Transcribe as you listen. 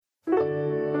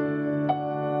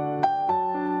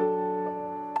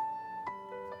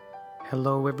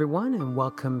Hello, everyone, and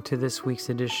welcome to this week's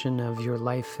edition of Your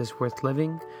Life is Worth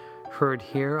Living, heard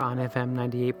here on FM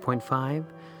 98.5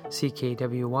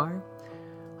 CKWR.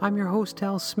 I'm your host,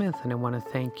 Al Smith, and I want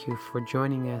to thank you for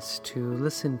joining us to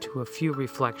listen to a few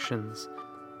reflections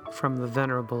from the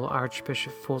Venerable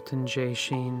Archbishop Fulton J.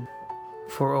 Sheen.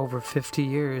 For over 50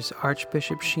 years,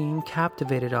 Archbishop Sheen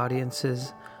captivated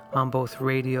audiences on both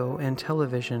radio and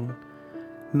television.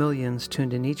 Millions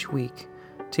tuned in each week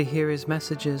to hear his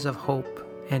messages of hope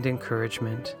and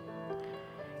encouragement.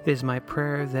 It is my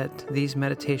prayer that these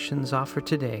meditations offered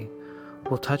today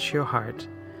will touch your heart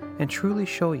and truly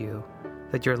show you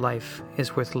that your life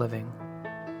is worth living.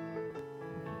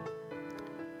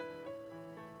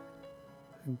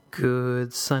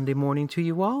 Good Sunday morning to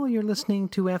you all. You're listening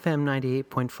to FM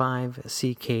 98.5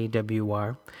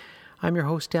 CKWR. I'm your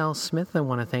host, Al Smith. I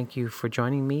want to thank you for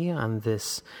joining me on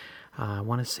this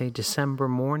December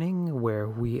morning, where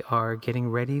we are getting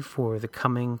ready for the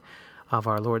coming of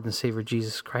our Lord and Savior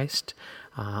Jesus Christ.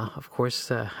 I want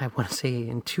to say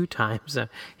in two times,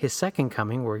 his second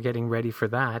coming, we're getting ready for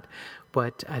that,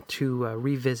 but to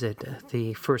revisit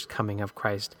the first coming of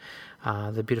Christ,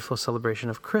 the beautiful celebration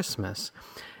of Christmas.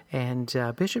 And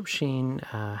Bishop Sheen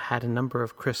had a number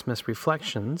of Christmas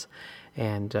reflections,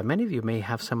 and many of you may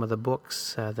have some of the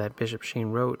books that Bishop Sheen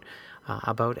wrote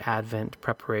about Advent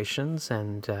preparations,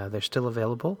 and they're still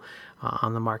available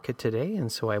on the market today,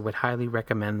 and so I would highly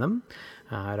recommend them.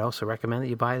 I'd also recommend that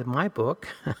you buy my book,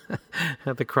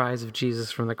 The Cries of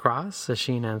Jesus from the Cross, a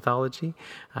Sheen anthology.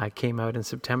 Came out in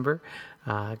September.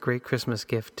 Great Christmas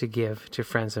gift to give to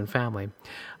friends and family.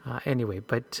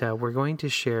 We're going to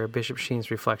share Bishop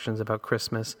Sheen's reflections about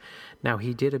Christmas. Now,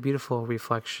 he did a beautiful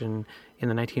reflection in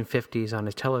the 1950s on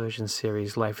his television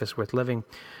series, Life is Worth Living,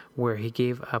 where he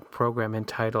gave a program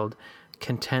entitled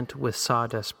Content with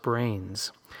Sawdust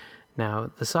Brains.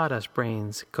 Now, the Sawdust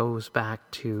Brains goes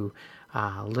back to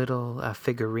little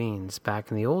figurines. Back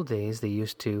in the old days, they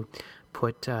used to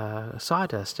put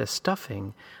sawdust as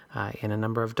stuffing in a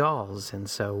number of dolls. And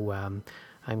so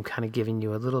I'm kind of giving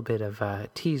you a little bit of a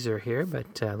teaser here,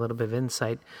 but a little bit of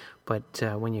insight. But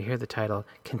when you hear the title,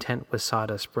 Content with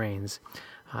Sawdust Brains,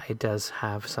 it does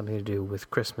have something to do with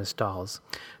Christmas dolls.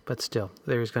 But still,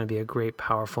 there's going to be a great,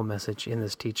 powerful message in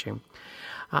this teaching.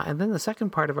 And then the second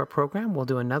part of our program, we'll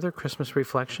do another Christmas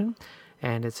reflection,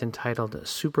 and it's entitled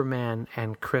Superman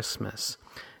and Christmas.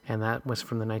 And that was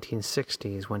from the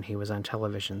 1960s when he was on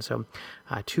television. So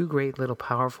two great little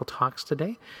powerful talks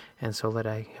today. And so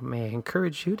may I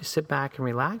encourage you to sit back and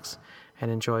relax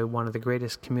and enjoy one of the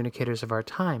greatest communicators of our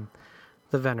time,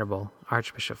 the Venerable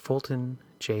Archbishop Fulton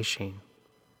J. Sheen.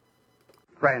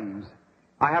 Friends,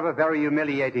 I have a very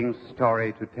humiliating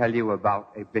story to tell you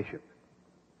about a bishop.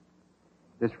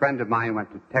 This friend of mine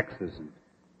went to Texas,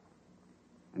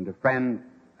 and a friend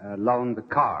loaned the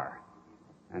car.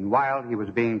 And while he was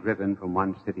being driven from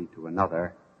one city to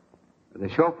another, the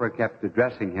chauffeur kept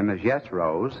addressing him as, "Yes,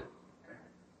 Rose."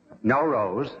 "No,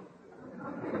 Rose."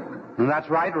 "And that's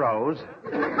right, Rose."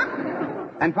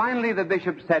 And finally the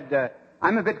bishop said,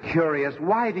 "I'm a bit curious.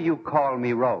 Why do you call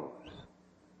me Rose?"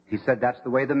 He said, "That's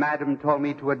the way the madam told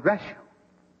me to address you."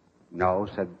 "No,"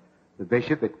 said the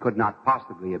bishop, "it could not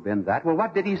possibly have been that." "Well,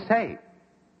 what did he say?"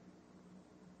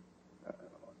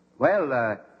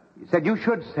 He said, "You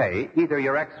should say either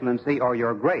Your Excellency or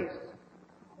Your Grace."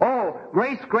 "Oh,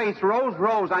 Grace, Grace, Rose,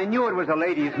 Rose. I knew it was a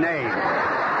lady's name."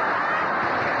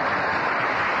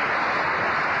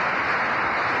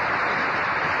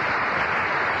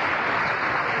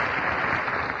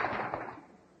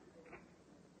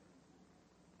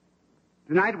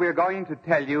 Tonight we're going to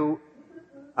tell you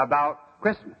about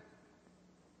Christmas.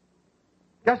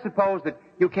 Just suppose that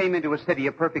you came into a city,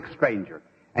 a perfect stranger,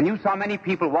 and you saw many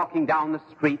people walking down the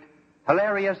street,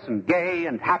 hilarious and gay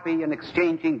and happy and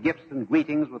exchanging gifts and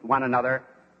greetings with one another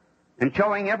and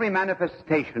showing every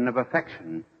manifestation of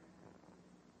affection.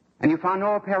 And you found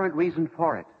no apparent reason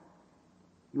for it.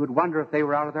 You would wonder if they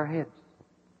were out of their heads.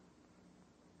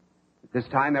 At this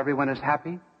time, everyone is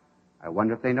happy. I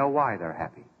wonder if they know why they're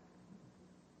happy.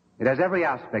 It has every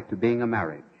aspect of being a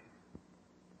marriage.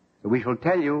 So we shall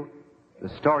tell you the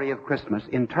story of Christmas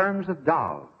in terms of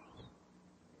dolls.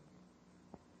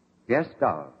 Yes,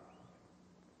 dolls.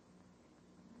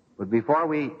 But before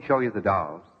we show you the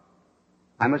dolls,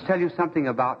 I must tell you something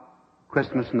about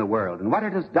Christmas in the world and what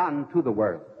it has done to the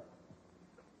world.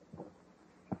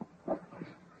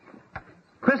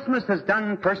 Christmas has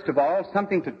done, first of all,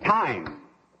 something to time.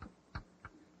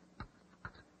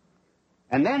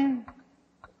 And then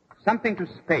something to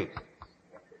space.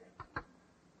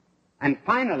 And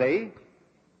finally,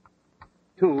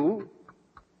 to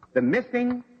the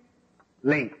missing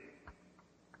link.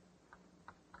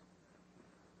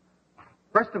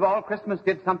 First of all, Christmas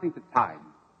did something to time.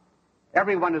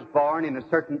 Everyone is born in a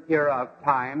certain era of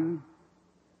time,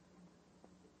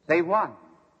 save one.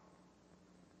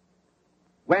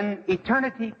 When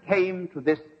eternity came to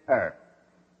this earth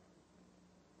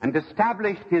and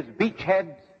established his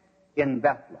beachhead in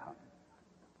Bethlehem,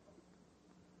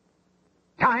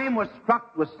 time was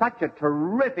struck with such a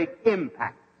terrific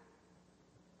impact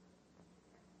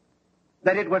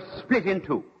that it was split in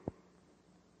two.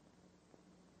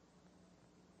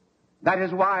 That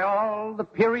is why all the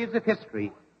periods of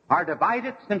history are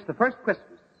divided since the first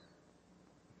Christmas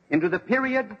into the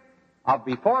period of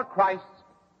before Christ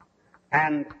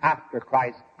and after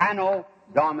Christ, Anno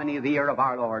Domini, the year of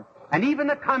our Lord. And even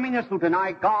the communists who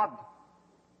deny God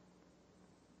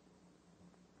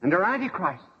and are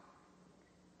antichrist,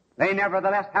 they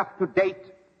nevertheless have to date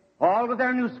all of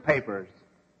their newspapers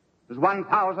as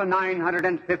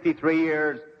 1,953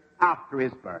 years after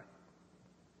his birth.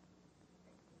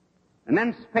 And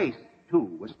then space,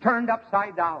 too, was turned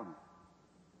upside down.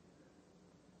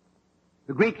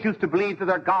 The Greeks used to believe that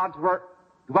their gods were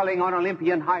dwelling on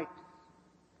Olympian heights,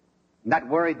 and that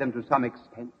worried them to some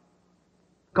extent.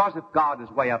 Because if God is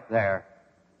way up there,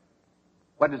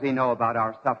 what does he know about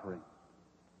our suffering?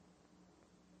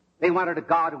 They wanted a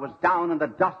God who was down in the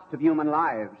dust of human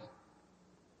lives.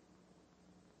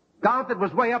 God that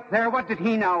was way up there, what did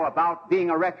he know about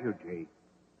being a refugee?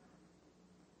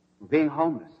 Or being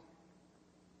homeless?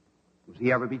 Was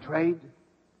he ever betrayed?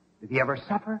 Did he ever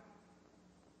suffer?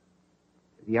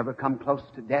 Did he ever come close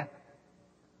to death?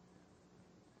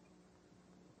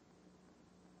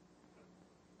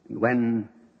 And when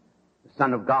the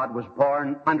Son of God was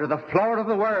born under the floor of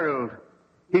the world,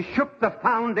 he shook the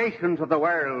foundations of the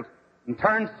world and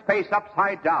turned space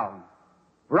upside down.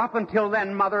 For up until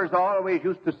then, mothers always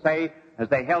used to say, as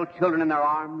they held children in their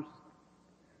arms,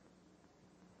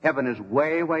 heaven is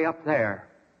way, way up there.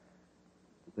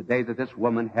 But the day that this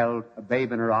woman held a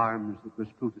babe in her arms, it was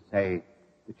true to say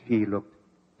that she looked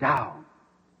down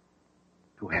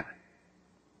to heaven.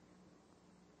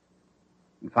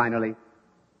 And finally,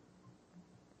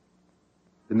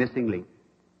 the missing link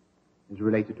is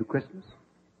related to Christmas.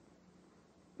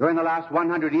 During the last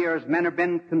 100 years, men have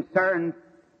been concerned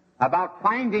about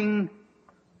finding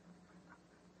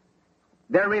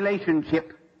their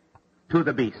relationship to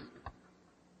the beast.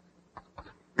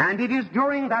 And it is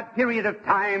during that period of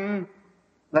time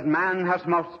that man has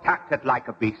most acted like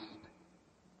a beast.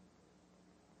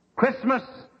 Christmas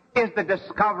is the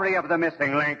discovery of the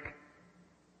missing link.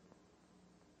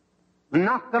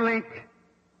 Not the link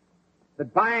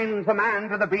that binds a man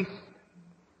to the beast,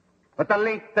 but the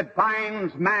link that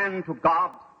binds man to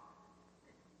God.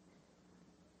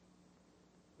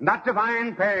 And that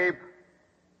divine babe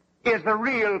is the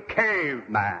real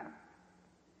caveman,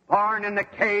 born in the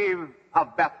cave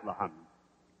of Bethlehem.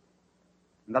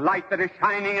 And the light that is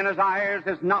shining in his eyes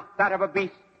is not that of a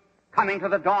beast coming to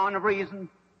the dawn of reason,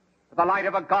 but the light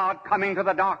of a God coming to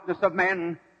the darkness of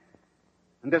men.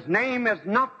 And his name is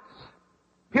not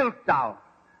Piltdown.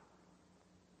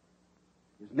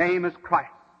 His name is Christ,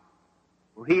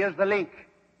 for he is the link,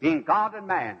 being God and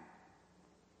man,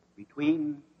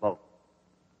 between both.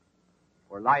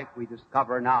 For life, we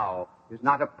discover now, is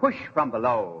not a push from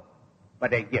below,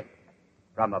 but a gift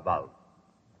from above.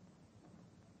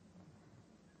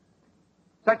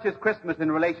 Such is Christmas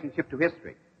in relationship to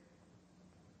history.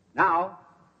 Now,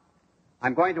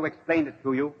 I'm going to explain it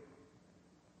to you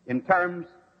in terms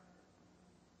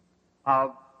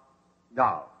of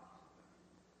dolls.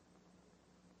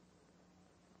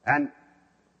 And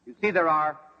you see, there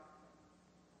are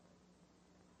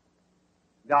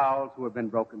dolls who have been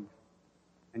broken.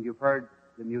 And you've heard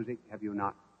the music, have you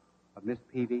not, of Miss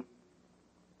Peavy?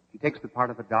 She takes the part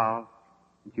of a doll,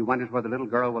 and she wonders whether the little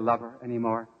girl will love her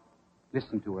anymore.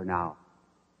 Listen to her now,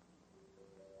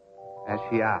 as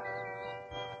she asks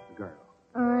the girl.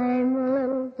 I'm a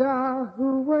little doll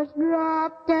who was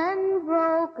dropped and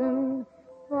broken,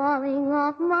 falling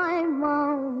off my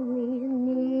mommy's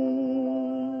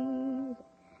knees.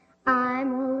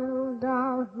 I'm a little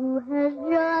doll who has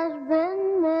just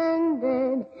been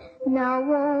mended. Now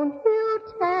won't you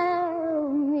tell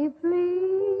me, please?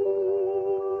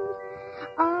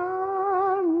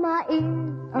 Are my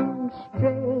ears on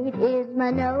straight? Is my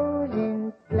nose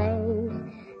in place?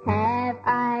 Have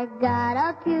I got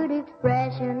a cute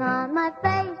expression on my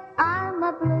face? Are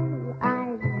my blue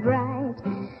eyes bright?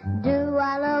 Do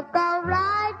I look all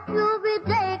right to be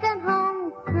taken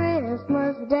home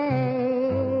Christmas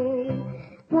Day?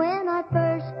 When I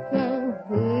first came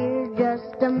here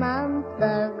just a month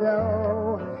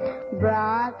ago,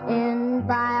 brought in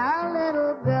by a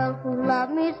little girl who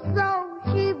loved me so,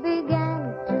 she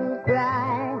began to cry.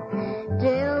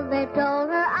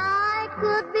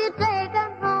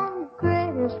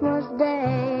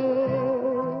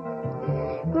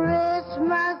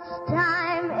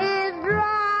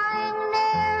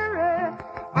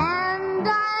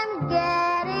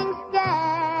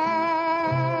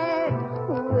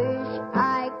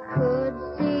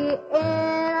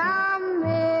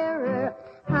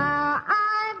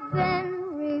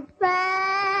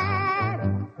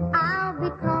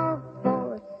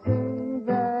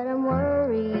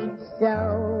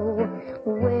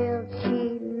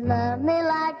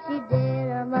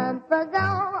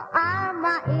 are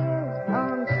my ears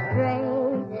on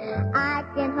straight? I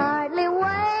can hardly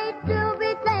wait to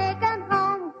be taken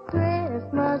home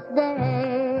Christmas Day.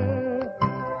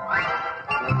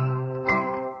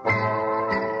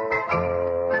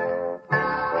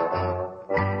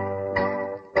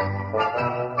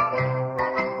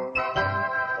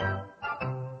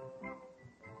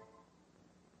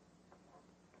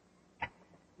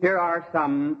 Here are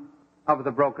some of the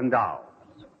broken dolls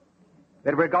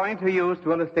that we're going to use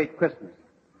to illustrate Christmas.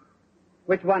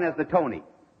 Which one is the Tony?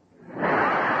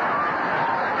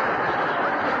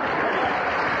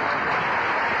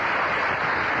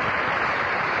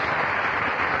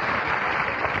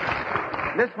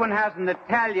 This one has an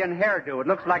Italian hairdo. It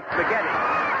looks like spaghetti.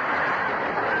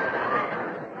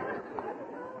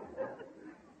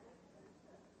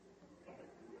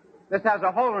 This has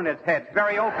a hole in its head. It's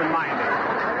very open-minded.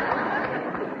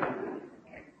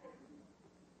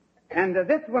 And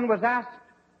this one was asked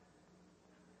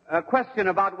a question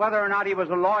about whether or not he was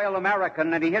a loyal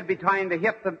American, and he hid behind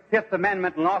the Fifth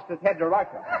Amendment and lost his head to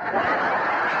Russia.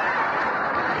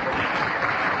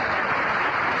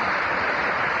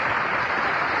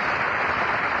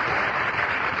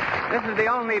 This is the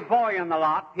only boy in the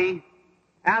lot. He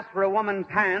asked for a woman's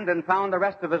hand and found the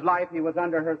rest of his life he was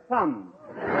under her thumb.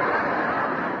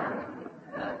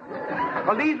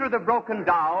 Well, these were the broken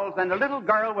dolls, and the little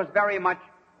girl was very much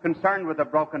concerned with the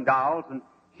broken dolls, and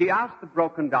she asked the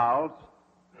broken dolls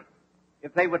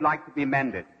if they would like to be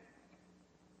mended.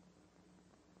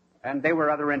 And they were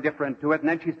rather indifferent to it, and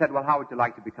then she said, well, how would you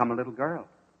like to become a little girl?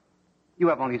 You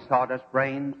have only sawdust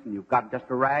brains, and you've got just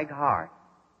a rag heart.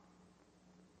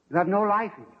 You have no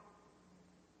life in you.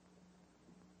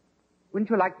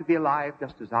 Wouldn't you like to be alive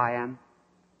just as I am?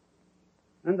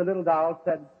 And the little doll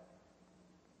said,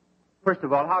 first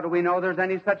of all, how do we know there's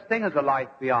any such thing as a life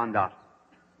beyond us?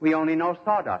 We only know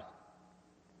sawdust.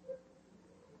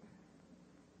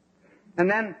 And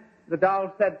then the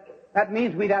doll said, that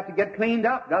means we'd have to get cleaned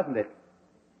up, doesn't it?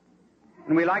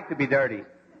 And we like to be dirty.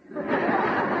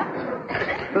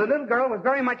 So the little girl was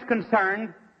very much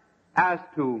concerned as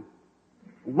to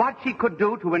what she could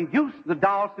do to induce the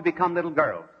dolls to become little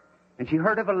girls. And she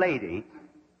heard of a lady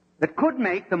that could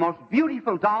make the most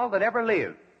beautiful doll that ever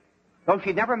lived, though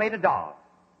she'd never made a doll.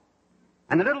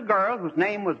 And the little girl, whose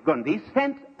name was Gundi,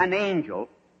 sent an angel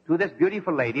to this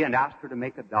beautiful lady and asked her to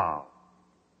make a doll.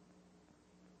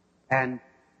 And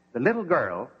the little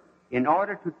girl, in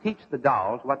order to teach the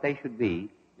dolls what they should be,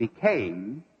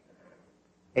 became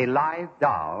a live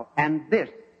doll, and this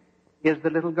is the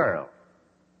little girl.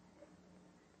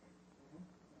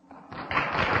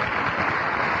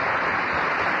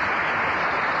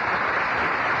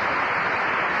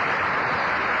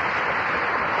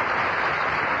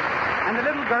 And the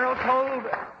little girl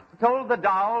told the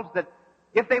dolls that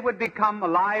if they would become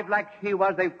alive like she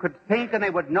was, they could think and they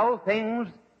would know things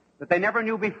that they never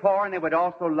knew before, and they would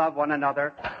also love one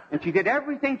another. And she did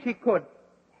everything she could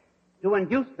to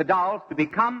induce the dolls to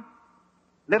become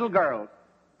little girls.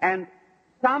 And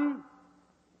some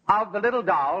of the little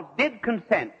dolls did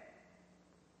consent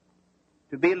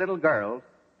to be little girls,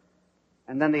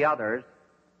 and then the others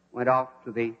went off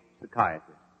to the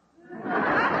psychiatrist.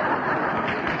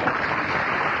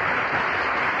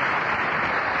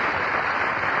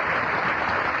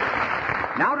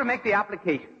 Now to make the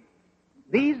application.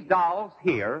 These dolls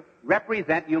here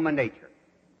represent human nature.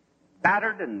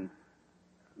 Battered and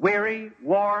weary,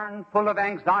 worn, full of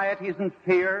anxieties and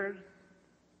fears,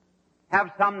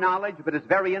 have some knowledge but is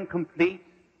very incomplete,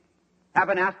 have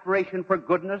an aspiration for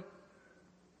goodness,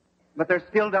 but there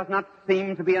still does not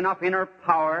seem to be enough inner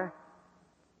power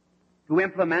to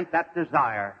implement that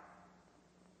desire.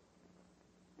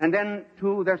 And then,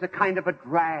 too, there's a kind of a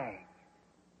drag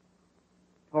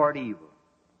toward evil.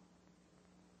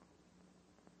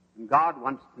 And God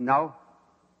wants to know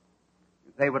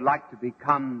if they would like to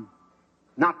become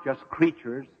not just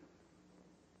creatures,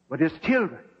 but His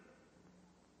children.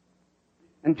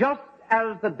 And just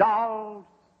as the dolls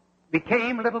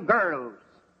became little girls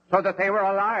so that they were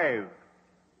alive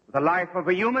with the life of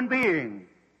a human being,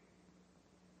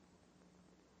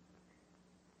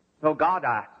 so God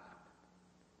asked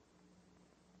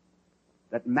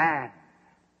that man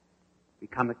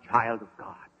become a child of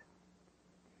God.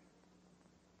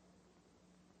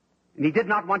 And He did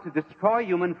not want to destroy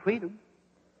human freedom.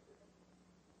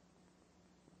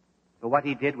 So what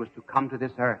He did was to come to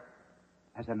this earth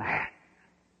as a man.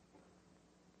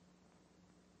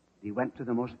 He went to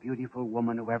the most beautiful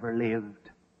woman who ever lived,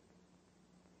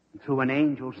 and through an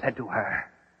angel said to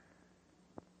her,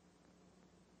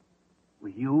 will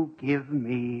you give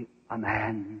me a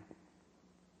man?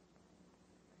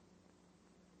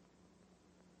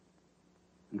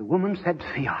 And the woman said,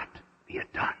 "Fiat, be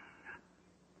it done."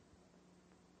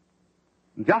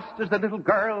 And just as the little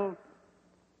girl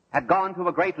had gone to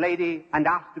a great lady and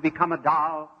asked to become a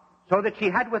doll, so that she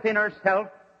had within herself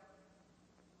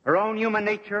her own human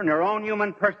nature and her own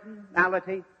human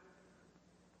personality,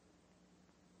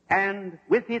 and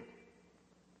with it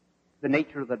the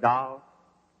nature of the doll,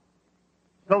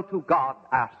 so too God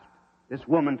asked this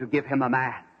woman to give him a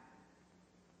man.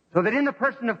 So that in the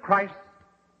person of Christ,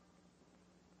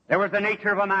 there was the nature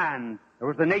of a man, there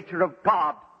was the nature of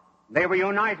God. They were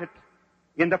united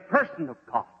in the person of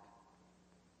God.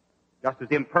 Just as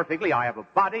imperfectly, I have a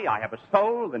body, I have a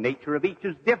soul, the nature of each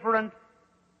is different,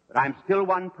 but I'm still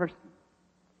one person.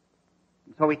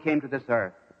 And so he came to this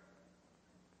earth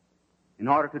in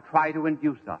order to try to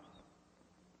induce us,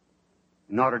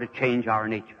 in order to change our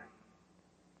nature,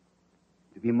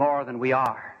 to be more than we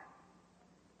are.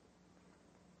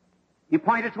 He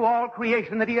pointed to all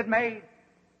creation that he had made.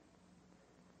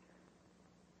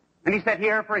 And he said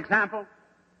here, for example,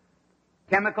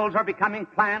 chemicals are becoming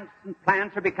plants, and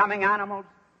plants are becoming animals,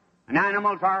 and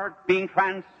animals are being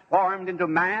transformed into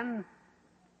man.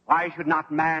 Why should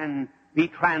not man be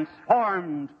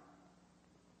transformed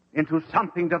into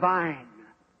something divine?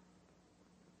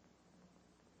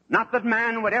 Not that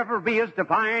man would ever be as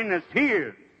divine as he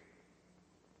is.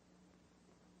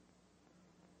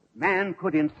 Man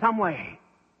could in some way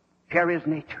share his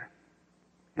nature,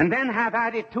 and then have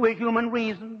added to his human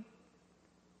reason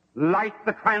light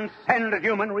that transcended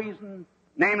human reason,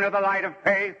 namely the light of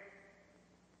faith,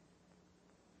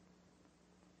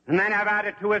 and then have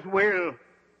added to his will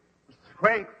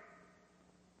strength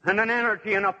and an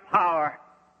energy and a power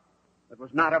that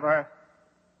was not of earth,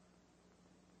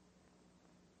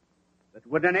 that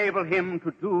would enable him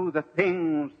to do the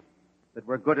things that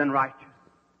were good and righteous.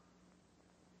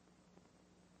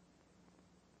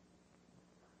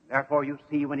 Therefore, you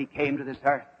see, when he came to this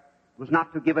earth, it was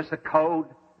not to give us a code,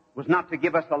 it was not to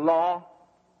give us a law,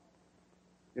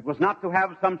 it was not to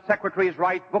have some secretaries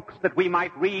write books that we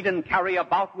might read and carry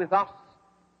about with us,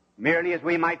 merely as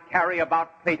we might carry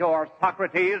about Plato or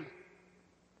Socrates.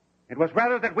 It was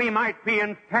rather that we might be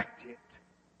infected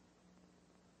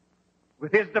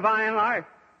with his divine life,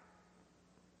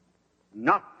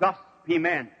 not thus be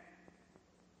men,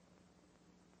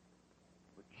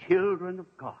 but children of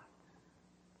God.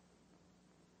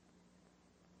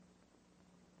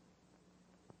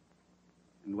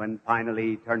 And when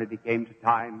finally eternity came to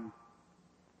time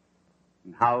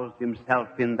and housed himself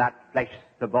in that flesh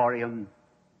ciborium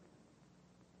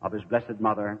of his blessed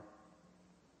mother,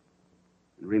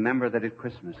 and remember that at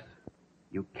Christmas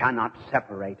you cannot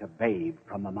separate a babe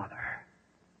from a mother.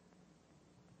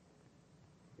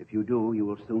 If you do, you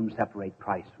will soon separate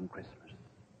Christ from Christmas.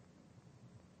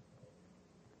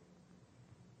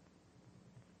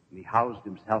 And he housed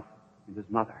himself in his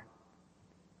mother.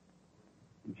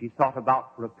 And she sought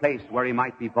about for a place where he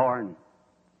might be born.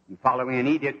 And following an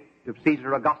edict of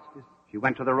Caesar Augustus, she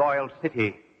went to the royal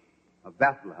city of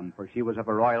Bethlehem, for she was of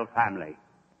a royal family.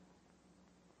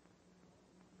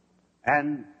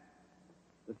 And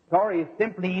the story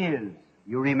simply is,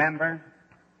 you remember,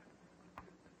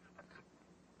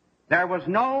 there was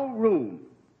no room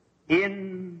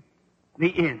in the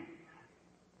inn.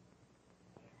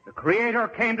 The Creator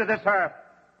came to this earth,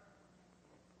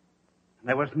 and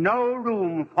there was no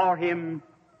room for him,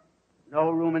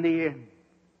 no room in the inn.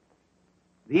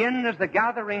 The inn is the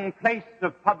gathering place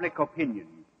of public opinion.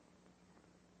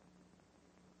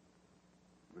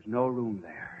 There was no room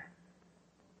there.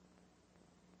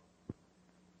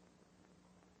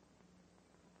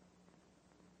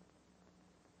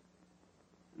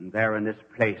 And there in this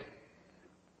place, it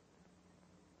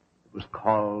was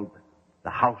called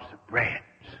the House of Bread,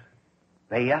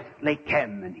 Beth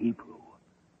Lechem in Hebrew.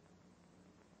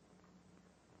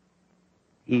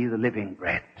 He, the living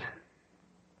bread,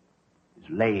 is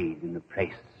laid in the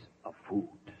place of food,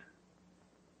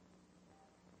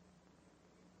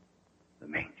 the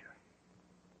manger.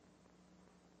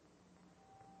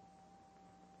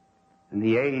 And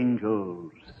the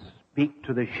angels speak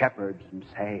to the shepherds and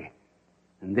say,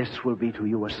 and this will be to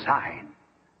you a sign.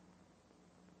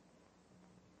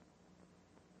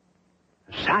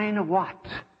 A sign of what?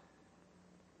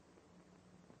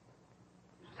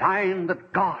 A sign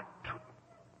that God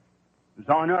is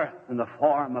on earth in the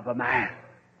form of a man.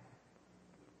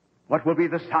 What will be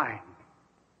the sign?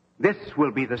 This will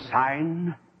be the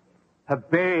sign. A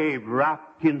babe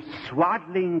wrapped in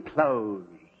swaddling clothes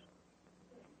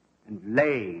and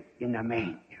laid in a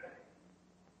manger.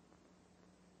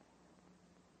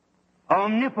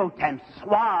 Omnipotent,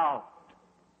 swathed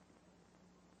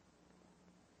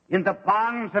in the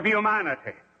bonds of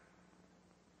humanity,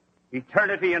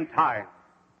 eternity and time.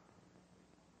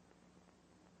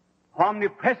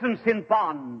 Omnipresence in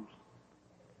bonds.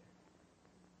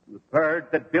 The bird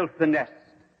that built the nest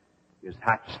is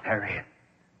hatched therein.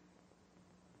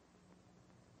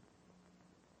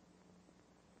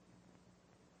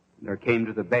 There came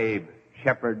to the babe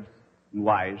shepherds and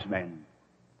wise men.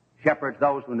 Shepherds,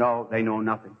 those who know they know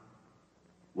nothing.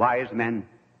 Wise men,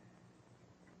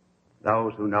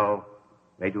 those who know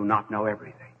they do not know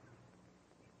everything.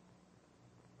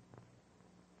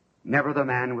 Never the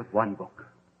man with one book.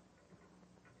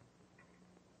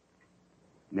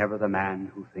 Never the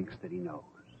man who thinks that he knows.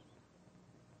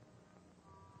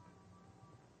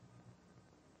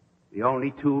 The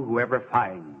only two who ever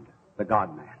find the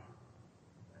God-man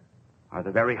are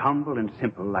the very humble and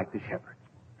simple like the shepherds,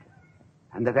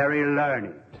 and the very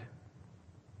learned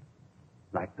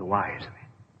like the wise men.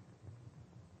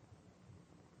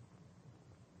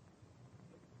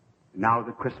 Now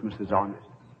that Christmas is on us,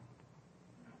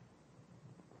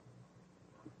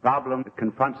 the problem that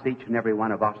confronts each and every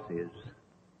one of us is,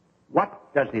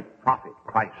 what does it profit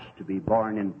Christ to be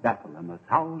born in Bethlehem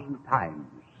 1,000 times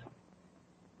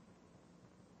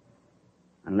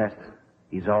unless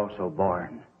he's also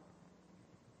born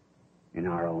in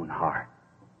our own heart?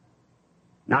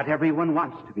 Not everyone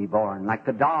wants to be born like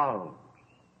the dolls.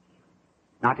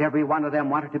 Not every one of them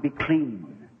wanted to be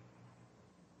clean.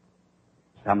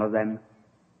 Some of them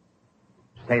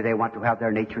say they want to have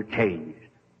their nature changed.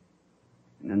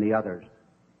 And then the others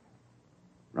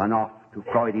run off to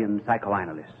Freudian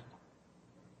psychoanalysts.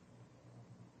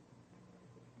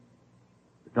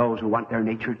 But those who want their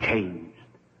nature changed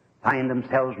find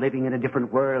themselves living in a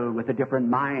different world with a different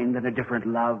mind and a different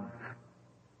love.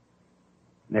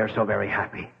 They're so very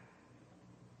happy.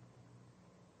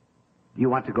 Do you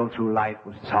want to go through life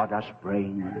with sawdust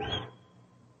brains?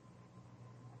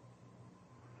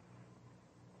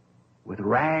 With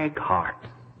rag hearts?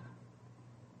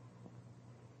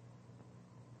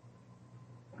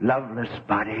 Loveless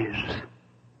bodies?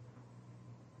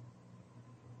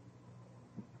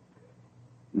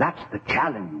 That's the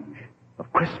challenge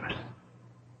of Christmas.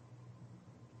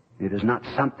 It is not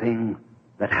something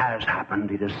that has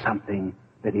happened, it is something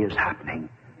that is happening.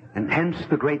 And hence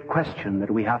the great question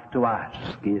that we have to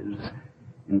ask is,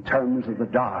 in terms of the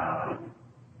doll,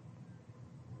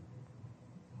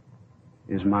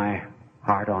 is my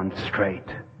heart on straight?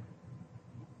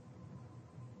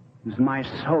 Is my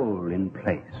soul in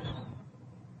place?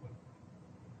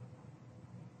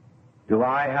 Do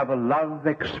I have a love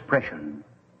expression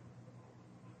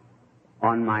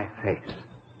on my face?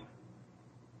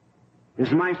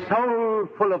 Is my soul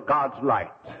full of God's light?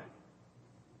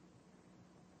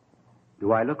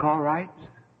 Do I look all right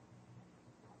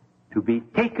to be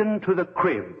taken to the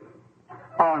crib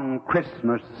on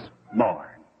Christmas morn?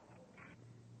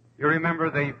 You remember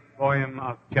the poem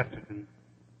of Chesterton?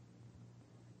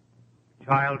 A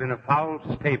child in a foul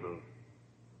stable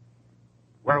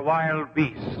where wild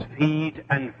beasts feed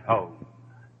and foam.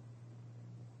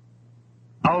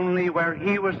 Only where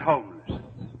he was homeless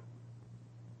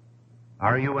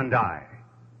are you and I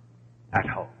at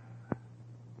home.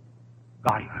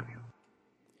 God love you.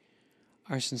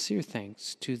 Our sincere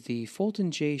thanks to the Fulton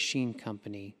J. Sheen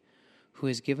Company, who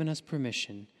has given us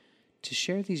permission to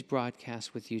share these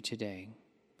broadcasts with you today.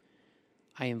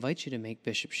 I invite you to make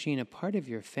Bishop Sheen a part of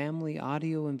your family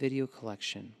audio and video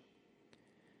collection.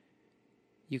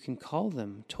 You can call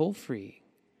them toll-free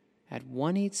at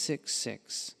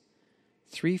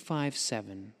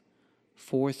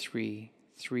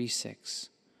 1-866-357-4336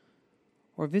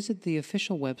 or visit the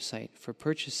official website for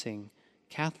purchasing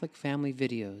Catholic family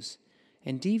videos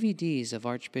and DVDs of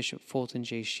Archbishop Fulton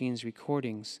J. Sheen's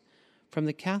recordings from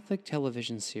the Catholic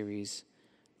television series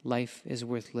Life is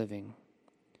Worth Living.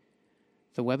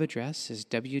 The web address is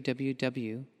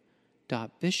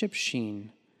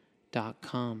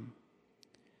www.bishopsheen.com.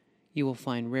 You will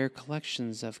find rare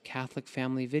collections of Catholic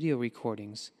family video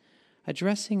recordings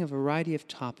addressing a variety of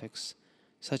topics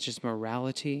such as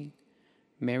morality,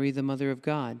 Mary the Mother of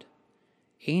God,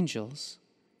 angels,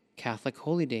 Catholic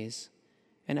holy days,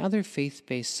 and other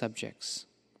faith-based subjects.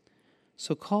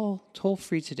 So call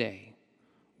toll-free today,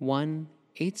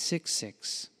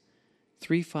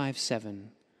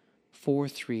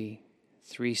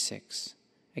 1-866-357-4336.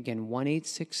 Again,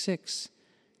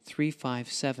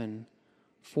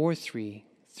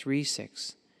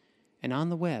 1-866-357-4336. And on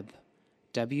the web,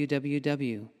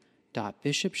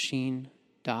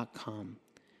 www.bishopsheen.com.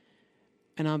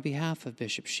 And on behalf of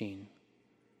Bishop Sheen,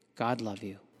 God love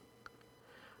you.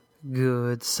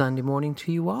 Good Sunday morning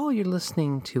to you all. You're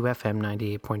listening to FM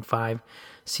 98.5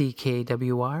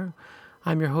 CKWR.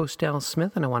 I'm your host, Al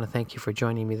Smith, and I want to thank you for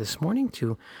joining me this morning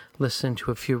to listen to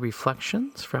a few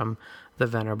reflections from the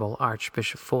Venerable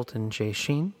Archbishop Fulton J.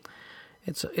 Sheen.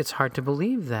 It's hard to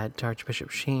believe that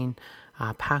Archbishop Sheen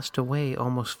passed away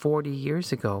almost 40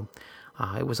 years ago.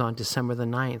 It was on December the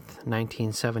 9th,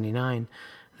 1979,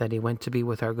 that he went to be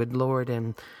with our good Lord,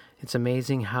 and it's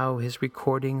amazing how his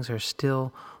recordings are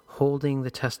still holding the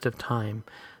test of time,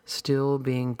 still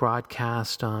being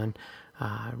broadcast on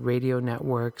radio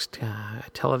networks,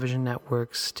 television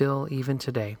networks, still even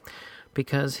today,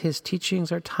 because his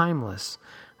teachings are timeless.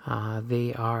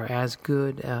 They are as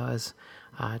good as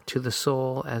to the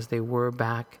soul as they were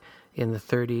back in the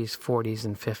 30s, 40s,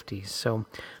 and 50s. So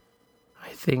I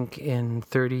think in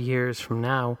 30 years from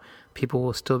now, people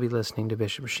will still be listening to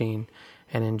Bishop Sheen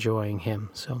and enjoying him.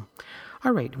 So,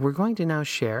 all right, we're going to now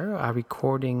share a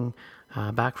recording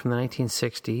back from the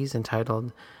 1960s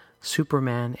entitled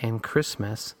Superman and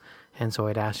Christmas. And so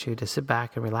I'd ask you to sit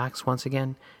back and relax once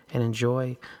again and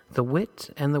enjoy the wit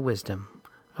and the wisdom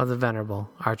of the Venerable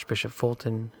Archbishop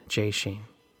Fulton J. Sheen.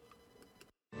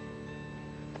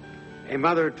 A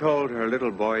mother told her little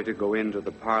boy to go into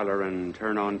the parlor and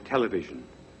turn on television.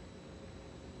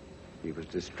 He was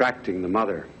distracting the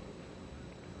mother.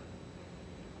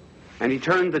 And he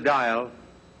turned the dial,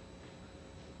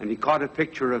 and he caught a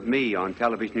picture of me on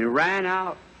television. He ran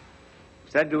out,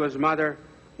 said to his mother,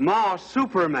 "Ma,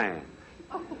 Superman."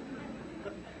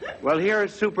 Well, here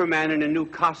is Superman in a new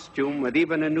costume with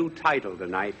even a new title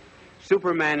tonight,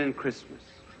 Superman and Christmas.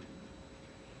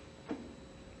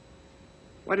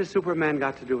 What has Superman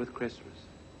got to do with Christmas?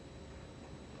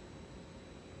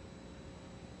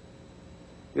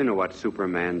 You know what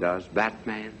Superman does,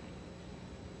 Batman.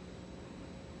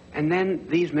 And then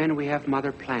these men, we have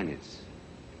mother planets.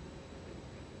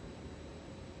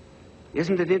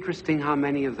 Isn't it interesting how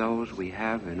many of those we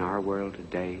have in our world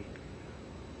today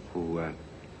who,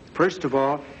 first of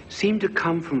all, seem to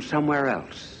come from somewhere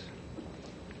else,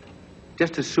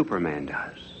 just as Superman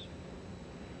does.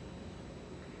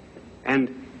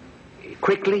 And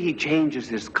quickly he changes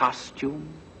his costume.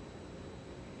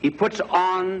 He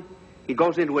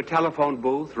goes into a telephone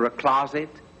booth or a closet,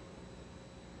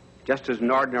 just as an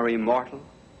ordinary mortal,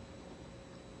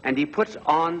 and he puts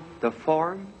on the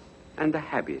form and the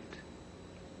habit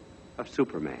of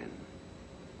Superman.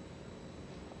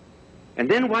 And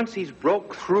then once he's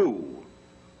broke through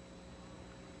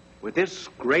with this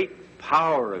great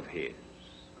power of his,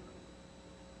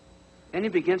 then he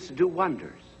begins to do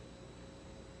wonders.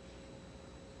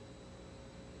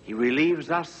 He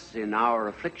relieves us in our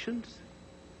afflictions,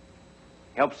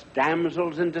 helps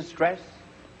damsels in distress,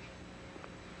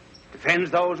 defends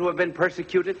those who have been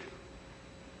persecuted,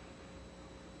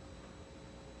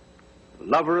 the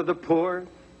lover of the poor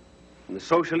and the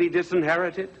socially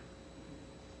disinherited.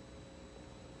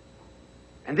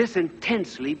 And this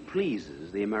intensely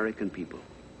pleases the American people.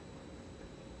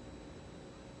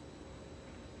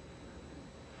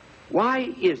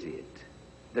 Why is it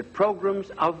that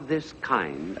programs of this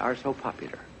kind are so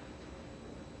popular?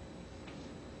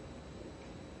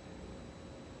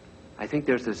 I think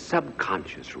there's a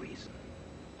subconscious reason,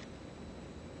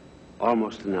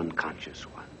 almost an unconscious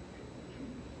one.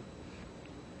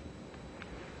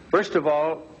 First of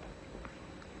all,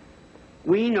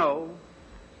 we know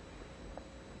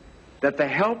that the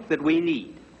help that we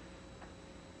need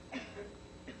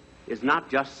is not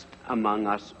just among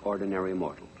us ordinary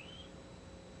mortals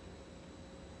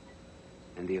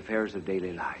and the affairs of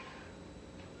daily life.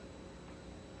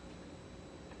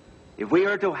 If we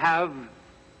are to have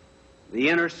the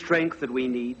inner strength that we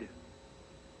need, it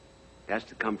has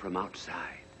to come from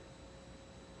outside.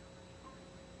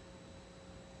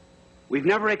 We've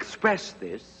never expressed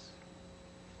this,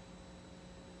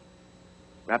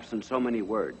 perhaps in so many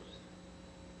words,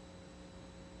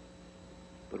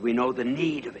 but we know the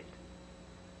need of it.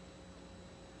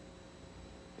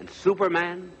 And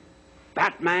Superman,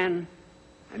 Batman,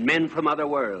 and men from other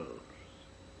worlds,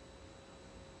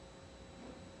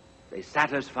 they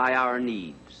satisfy our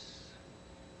needs,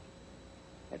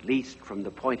 at least from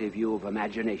the point of view of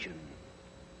imagination.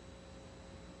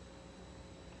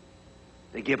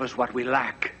 They give us what we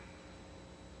lack.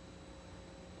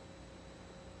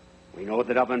 We know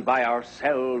that of and by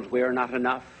ourselves we are not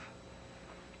enough.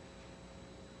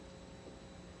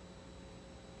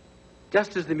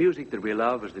 Just as the music that we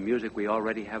love is the music we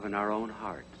already have in our own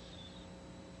hearts,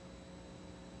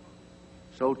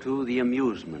 so too the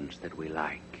amusements that we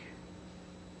like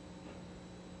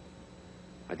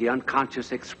are the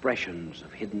unconscious expressions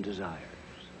of hidden desires.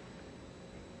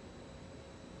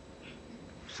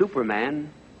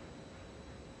 Superman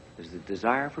is the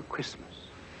desire for Christmas.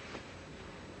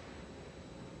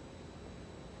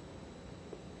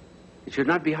 It should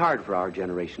not be hard for our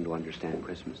generation to understand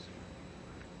Christmas.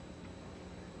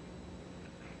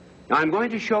 Now, I'm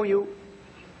going to show you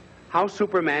how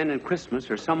Superman and Christmas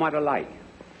are somewhat alike.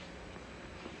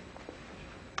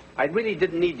 I really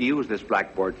didn't need to use this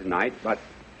blackboard tonight, but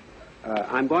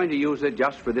I'm going to use it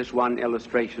just for this one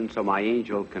illustration so my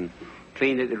angel can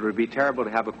clean it. It would be terrible to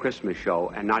have a Christmas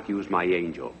show and not use my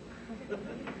angel.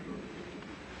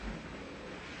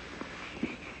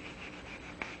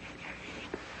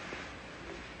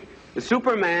 The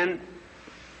Superman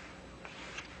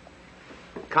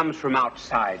comes from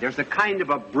outside. There's a kind of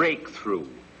a breakthrough.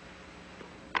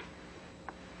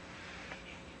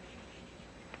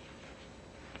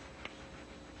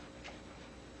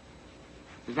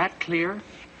 Is that clear?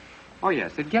 Oh,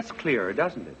 yes, it gets clearer,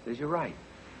 doesn't it? As you're right.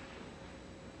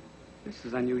 This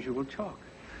is unusual chalk.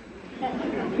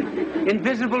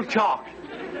 Invisible chalk.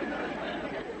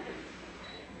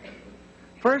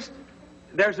 First,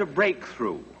 there's a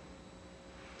breakthrough.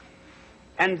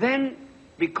 And then,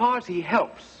 because he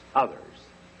helps others,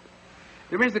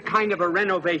 there is a kind of a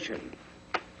renovation,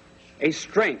 a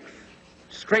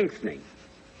strengthening,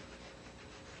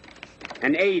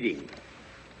 an aiding.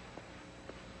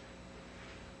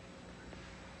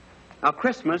 Now,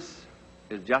 Christmas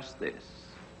is just this.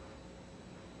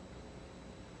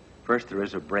 First, there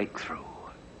is a breakthrough.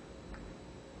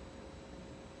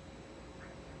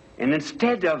 And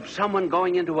instead of someone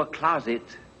going into a closet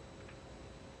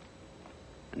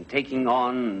and taking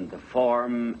on the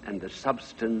form and the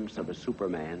substance of a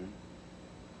Superman,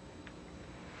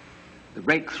 the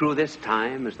breakthrough this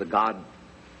time is the God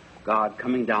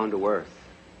coming down to earth,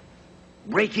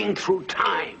 breaking through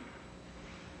time,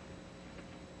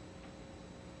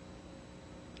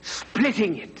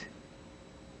 splitting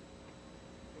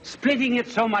it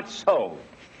so much so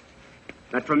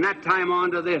that from that time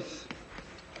on to this,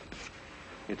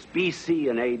 it's BC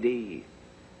and AD.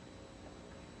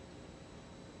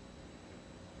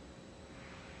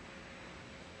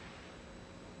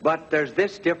 But there's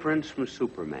this difference from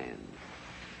Superman,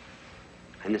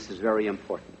 and this is very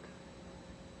important.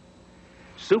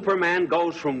 Superman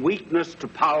goes from weakness to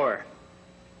power.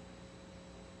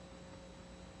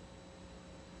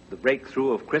 The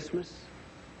breakthrough of Christmas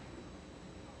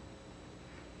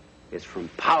is from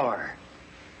power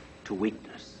to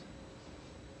weakness.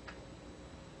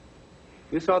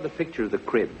 You saw the picture of the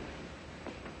crib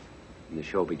when the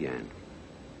show began.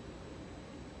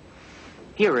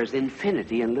 Here is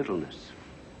infinity and littleness.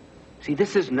 See,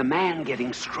 this isn't a man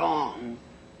getting strong.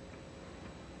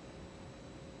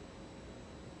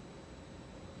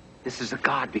 This is a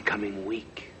God becoming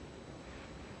weak.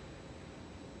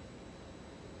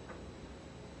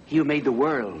 He who made the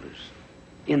world is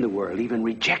in the world, even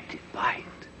rejected by it.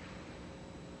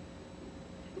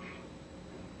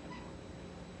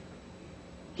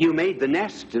 He who made the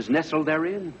nest is nestled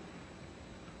therein.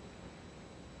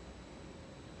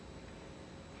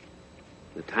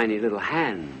 The tiny little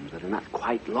hands that are not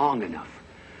quite long enough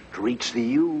to reach the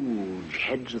huge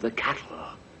heads of the cattle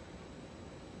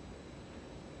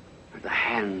are the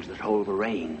hands that hold the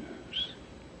reins,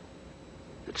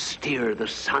 that steer the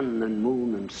sun and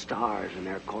moon and stars in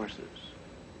their courses.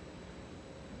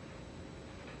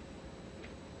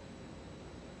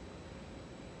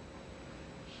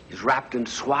 He's wrapped in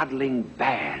swaddling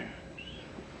bands.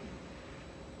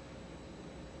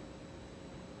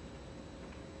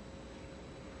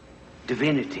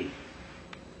 Divinity,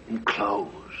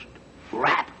 enclosed,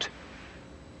 wrapped,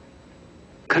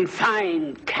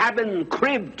 confined, cabin,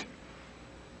 cribbed,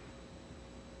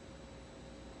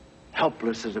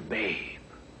 helpless as a babe.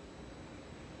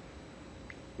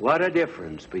 What a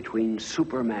difference between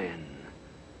Superman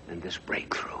and this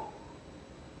breakthrough.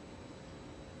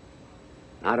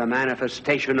 Not a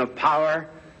manifestation of power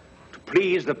to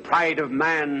please the pride of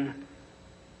man,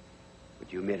 but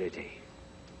humility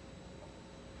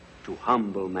to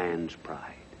humble man's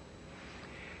pride.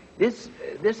 This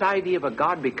idea of a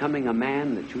God becoming a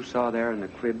man that you saw there in the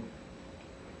crib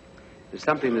is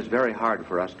something that's very hard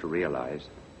for us to realize.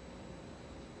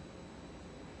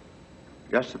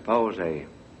 Just suppose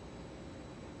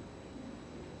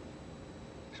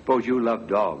you love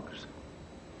dogs,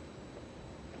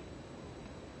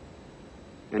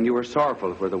 and you were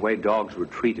sorrowful for the way dogs were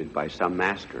treated by some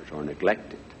masters or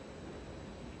neglected.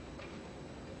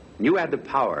 You had the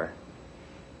power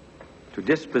to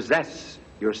dispossess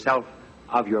yourself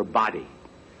of your body.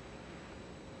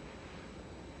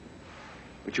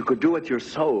 But you could do with your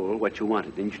soul what you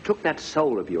wanted. And you took that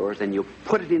soul of yours and you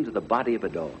put it into the body of a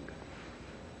dog.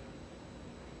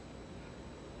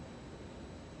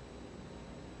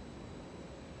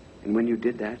 And when you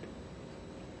did that,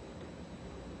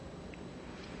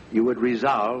 you would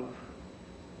resolve,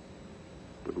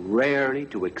 but rarely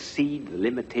to exceed the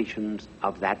limitations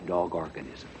of that dog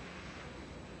organism.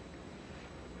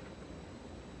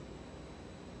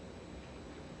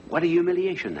 What a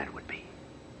humiliation that would be.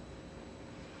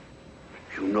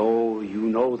 You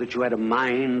know that you had a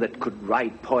mind that could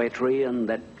write poetry and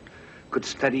that could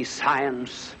study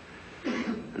science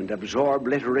and absorb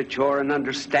literature and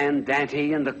understand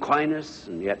Dante and Aquinas,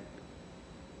 and yet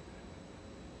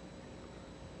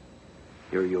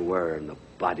here you were in the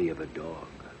body of a dog.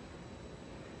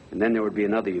 And then there would be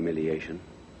another humiliation.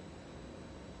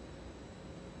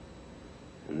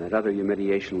 And that other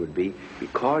humiliation would be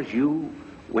because you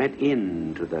went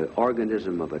into the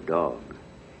organism of a dog,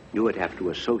 you would have to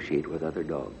associate with other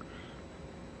dogs,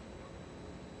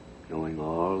 knowing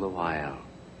all the while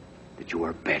that you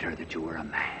were better, that you were a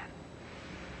man.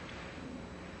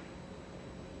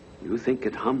 You think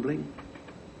it humbling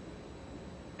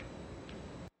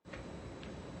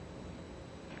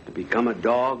to become a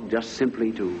dog just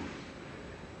simply to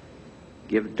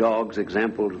give dogs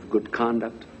examples of good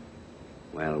conduct?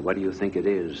 Well, what do you think it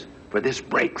is for this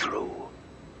breakthrough?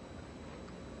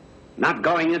 Not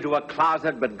going into a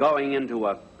closet, but going into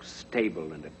a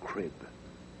stable and a crib.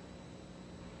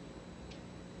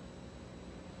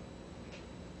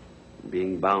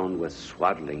 Being bound with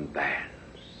swaddling bands.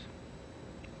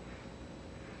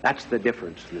 That's the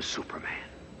difference in the Superman.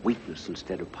 Weakness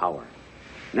instead of power.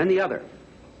 And then the other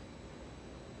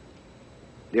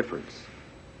difference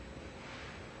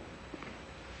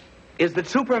is that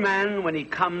Superman, when he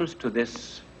comes to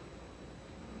this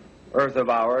earth of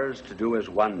ours to do his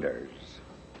wonders,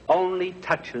 only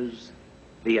touches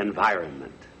the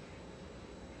environment.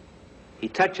 He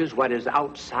touches what is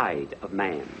outside of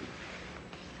man.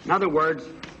 In other words,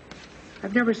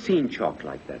 I've never seen chalk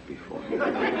like that before.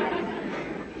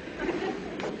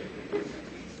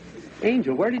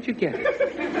 Angel, where did you get it?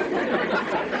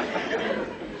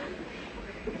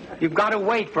 You've got to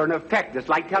wait for an effect. It's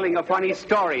like telling a funny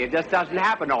story. It just doesn't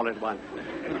happen all at once.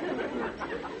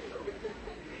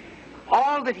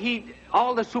 All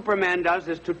the Superman does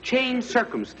is to change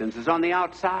circumstances on the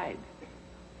outside.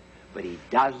 But he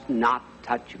does not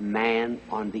touch man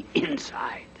on the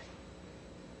inside.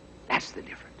 That's the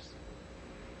difference.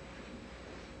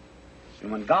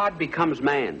 And when God becomes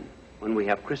man, when we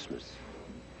have Christmas,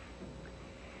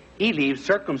 he leaves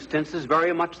circumstances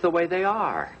very much the way they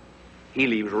are. He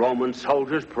leaves Roman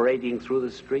soldiers parading through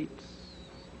the streets.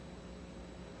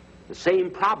 The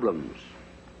same problems.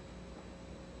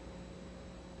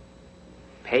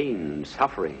 Pain and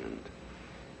suffering and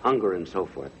hunger and so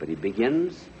forth. But he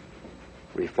begins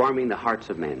reforming the hearts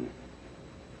of men.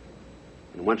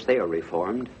 And once they are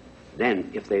reformed,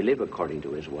 then if they live according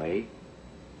to his way,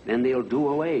 then they'll do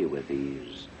away with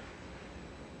these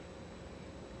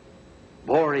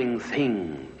boring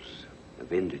things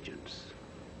of indigence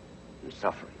and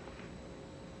suffering.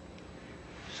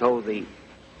 So the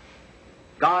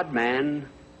God-man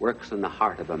works in the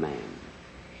heart of a man.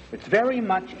 It's very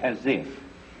much as if,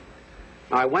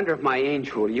 now I wonder if my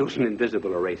angel will use an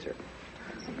invisible eraser.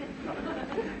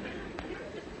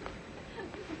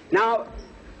 Now,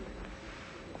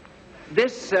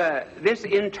 this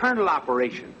internal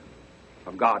operation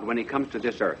of God when he comes to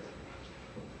this earth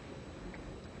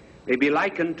may be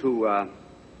likened to a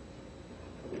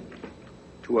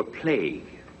plague.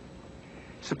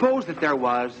 Suppose that there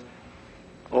was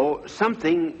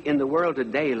something in the world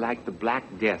today like the Black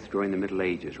Death during the Middle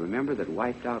Ages. Remember, that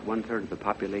wiped out 1/3 of the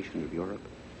population of Europe?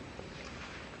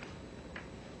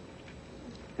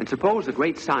 And suppose a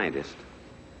great scientist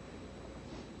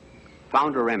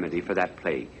found a remedy for that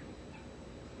plague.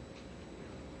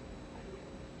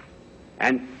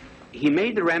 And he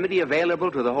made the remedy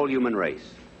available to the whole human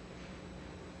race.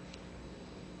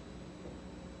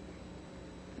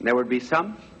 There would be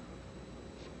some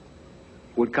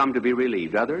who would come to be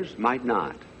relieved. Others might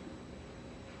not.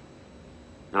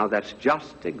 Now, that's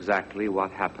just exactly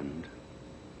what happened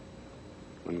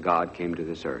when God came to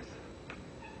this earth.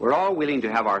 We're all willing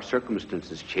to have our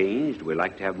circumstances changed. We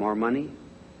like to have more money.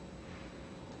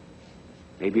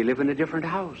 Maybe live in a different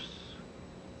house.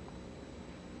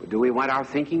 But do we want our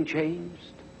thinking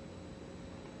changed?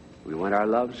 Do we want our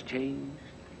loves changed?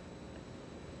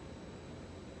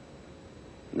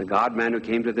 And the God-man who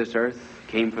came to this earth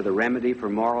came for the remedy for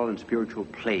moral and spiritual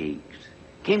plagues.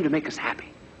 Came to make us happy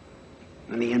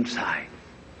on the inside.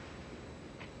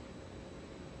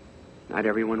 Not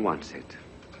everyone wants it.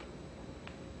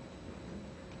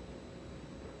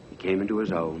 He came into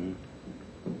his own,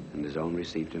 and his own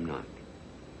received him not.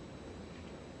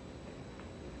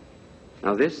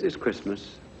 Now, this is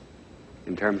Christmas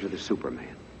in terms of the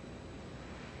Superman.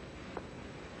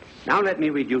 Now let me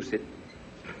reduce it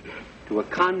to a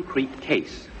concrete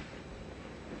case.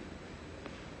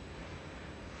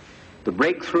 The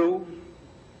breakthrough,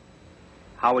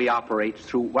 how he operates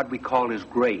through what we call his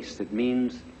grace. It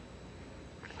means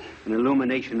an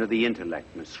illumination of the intellect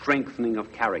and a strengthening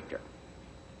of character.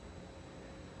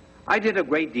 I did a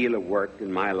great deal of work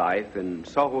in my life in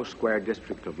Soho Square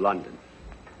district of London,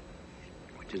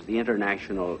 which is the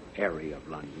international area of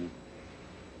London.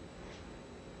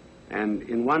 And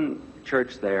in one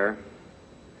church there,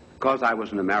 because I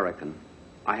was an American,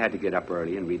 I had to get up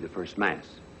early and read the first Mass.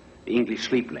 The English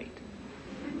sleep late.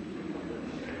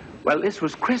 Well, this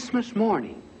was Christmas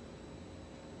morning.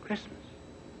 Christmas.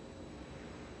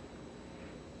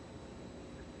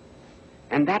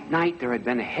 And that night there had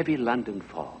been a heavy London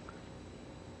fog.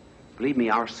 Believe me,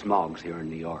 our smogs here in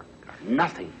New York are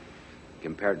nothing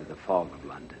compared to the fog of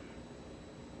London.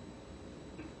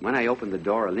 When I opened the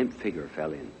door, a limp figure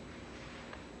fell in.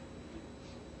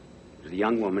 It was a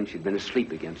young woman. She'd been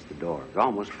asleep against the door. It was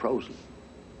almost frozen.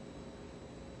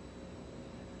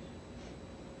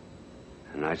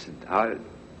 And I said,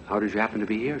 how did you happen to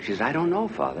be here? She said, I don't know,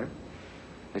 Father.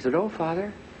 I said, oh,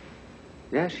 Father?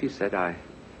 Yes, she said, I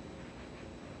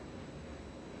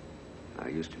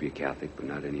used to be a Catholic, but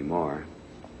not anymore.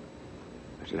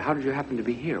 I said, how did you happen to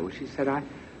be here? Well, she said, I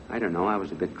don't know, I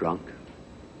was a bit drunk.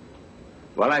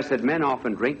 Well, I said, men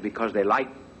often drink because they like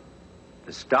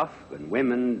the stuff, and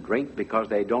women drink because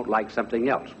they don't like something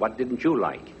else. What didn't you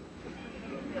like?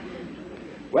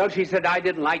 Well, she said, I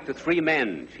didn't like the three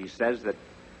men. She says that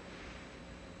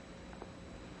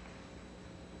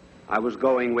I was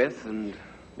going with, and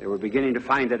they were beginning to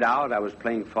find it out. I was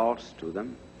playing false to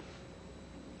them.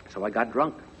 So I got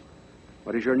drunk.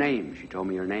 What is your name? She told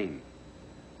me her name.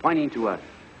 Pointing to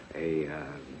a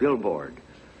billboard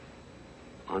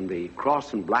on the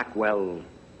Cross and Blackwell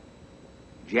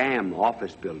Jam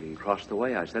office building across the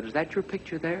way. I said, is that your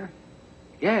picture there?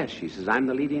 Yes, she says, I'm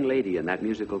the leading lady in that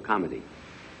musical comedy.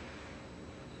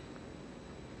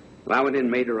 Well, I went in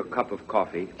and made her a cup of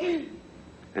coffee,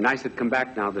 and I said, come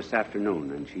back now this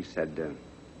afternoon. And she said,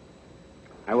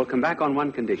 I will come back on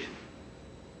one condition.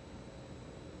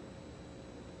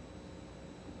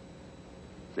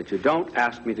 That you don't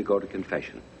ask me to go to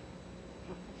confession.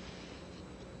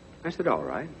 I said, all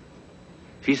right.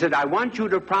 She said, I want you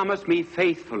to promise me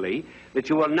faithfully that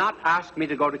you will not ask me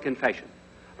to go to confession.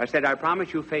 I said, I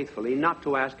promise you faithfully not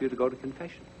to ask you to go to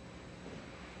confession.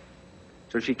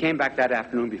 So she came back that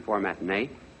afternoon before matinee.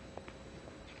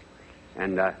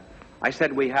 And I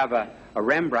said, we have a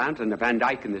Rembrandt and a Van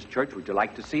Dyck in this church. Would you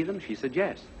like to see them? She said,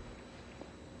 yes.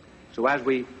 So as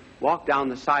we walked down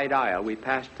the side aisle, we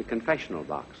passed the confessional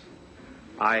box.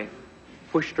 I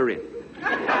pushed her in.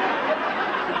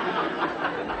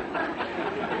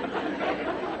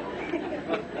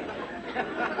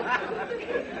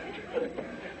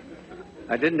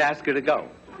 I didn't ask her to go.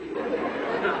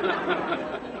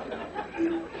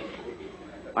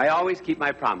 I always keep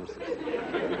my promises.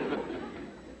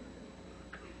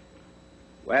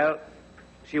 Well,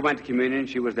 she went to communion.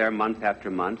 She was there month after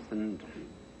month, and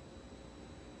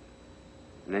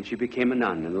then she became a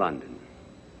nun in London.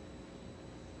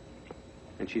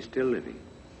 And she's still living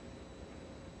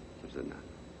as a nun.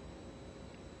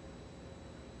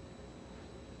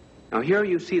 Now here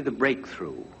you see the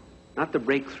breakthrough. Not the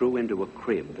breakthrough into a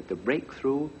crib, but the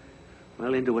breakthrough,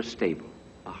 well, into a stable.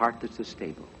 A heart that's a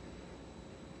stable.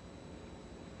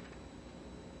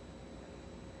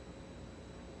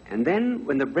 And then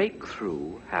when the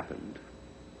breakthrough happened,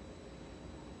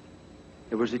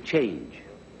 there was a change.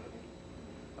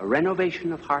 A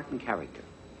renovation of heart and character.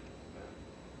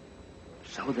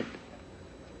 So that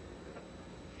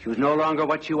she was no longer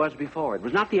what she was before. It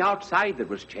was not the outside that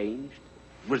was changed.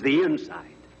 It was the inside.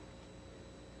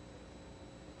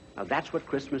 Now that's what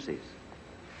Christmas is.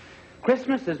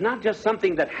 Christmas is not just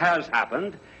something that has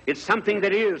happened. It's something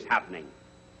that is happening.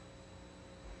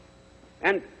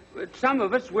 And some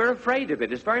of us, we're afraid of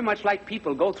it. It's very much like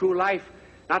people go through life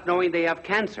not knowing they have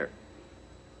cancer.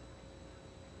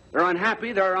 They're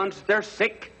unhappy, they're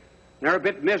sick, they're a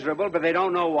bit miserable, but they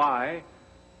don't know why.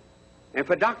 If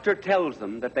a doctor tells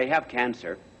them that they have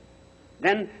cancer,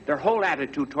 then their whole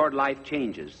attitude toward life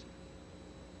changes.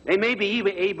 They may be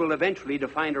even able eventually to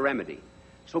find a remedy.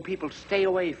 So people stay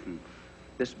away from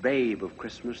this babe of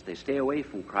Christmas. They stay away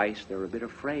from Christ. They're a bit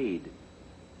afraid.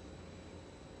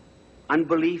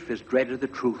 Unbelief is dread of the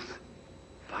truth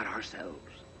about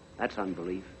ourselves. That's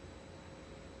unbelief.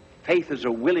 Faith is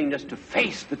a willingness to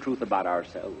face the truth about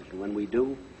ourselves. And when we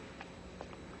do,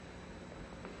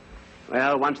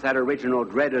 Well, once that original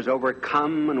dread is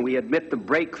overcome and we admit the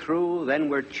breakthrough, then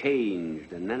we're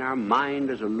changed. And then our mind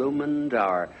is illumined,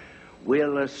 our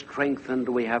will is strengthened,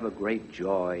 we have a great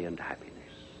joy and happiness.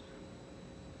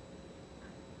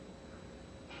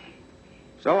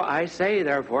 So I say,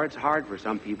 therefore, it's hard for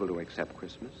some people to accept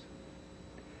Christmas.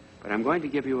 But I'm going to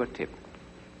give you a tip.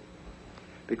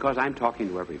 Because I'm talking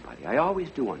to everybody. I always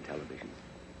do on television.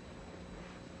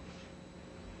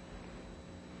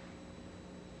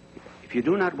 If you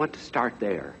do not want to start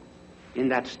there, in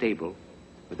that stable,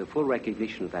 with the full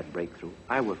recognition of that breakthrough,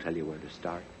 I will tell you where to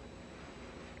start.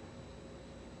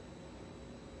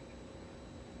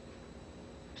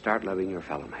 Start loving your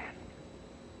fellow man.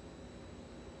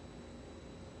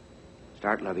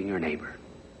 Start loving your neighbor.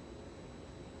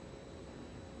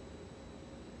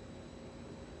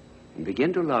 And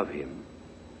begin to love him,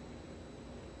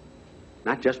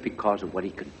 not just because of what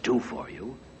he can do for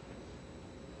you,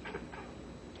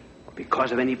 or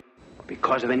because of any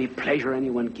pleasure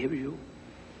anyone gives you.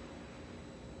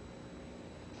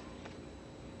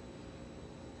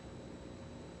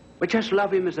 But just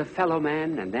love him as a fellow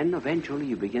man, and then eventually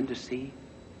you begin to see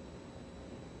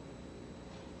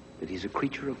that he's a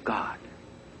creature of God.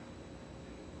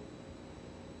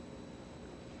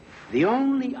 The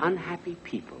only unhappy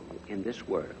people in this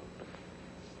world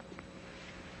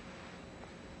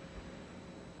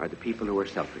are the people who are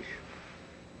selfish.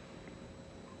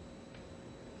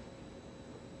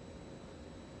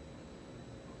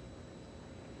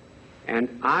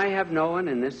 And I have known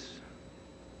in this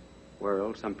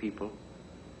world some people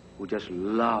who just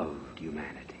loved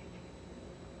humanity.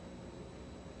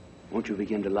 Won't you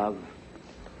begin to love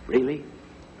really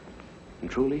and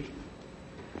truly?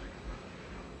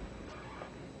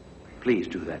 Please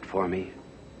do that for me,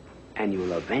 and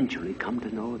you'll eventually come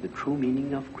to know the true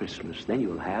meaning of Christmas. Then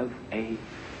you'll have a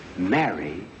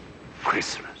Merry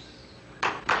Christmas.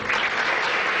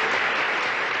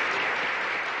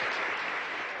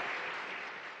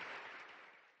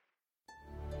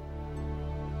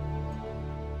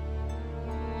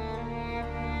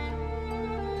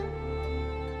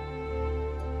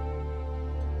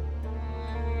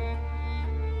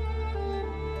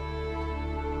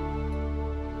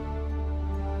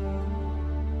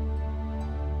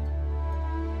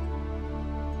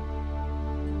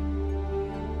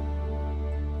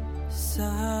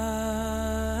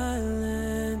 Silent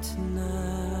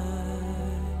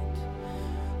night,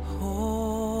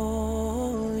 holy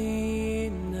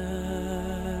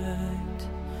night,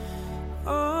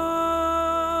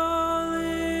 all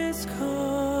is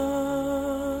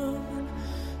calm,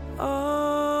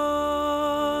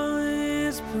 all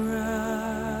is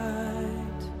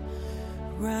bright,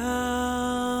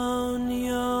 round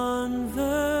yon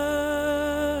virgin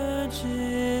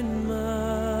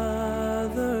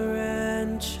mother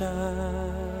and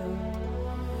child,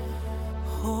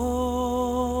 holy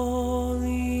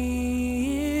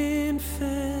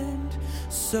infant,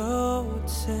 so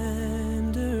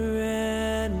tender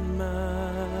and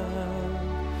mild,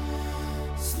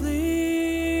 sleep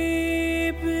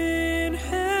in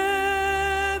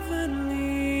heavenly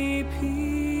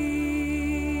peace,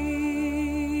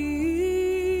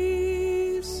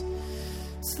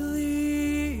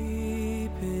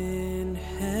 sleep in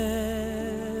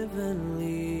heavenly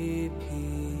peace.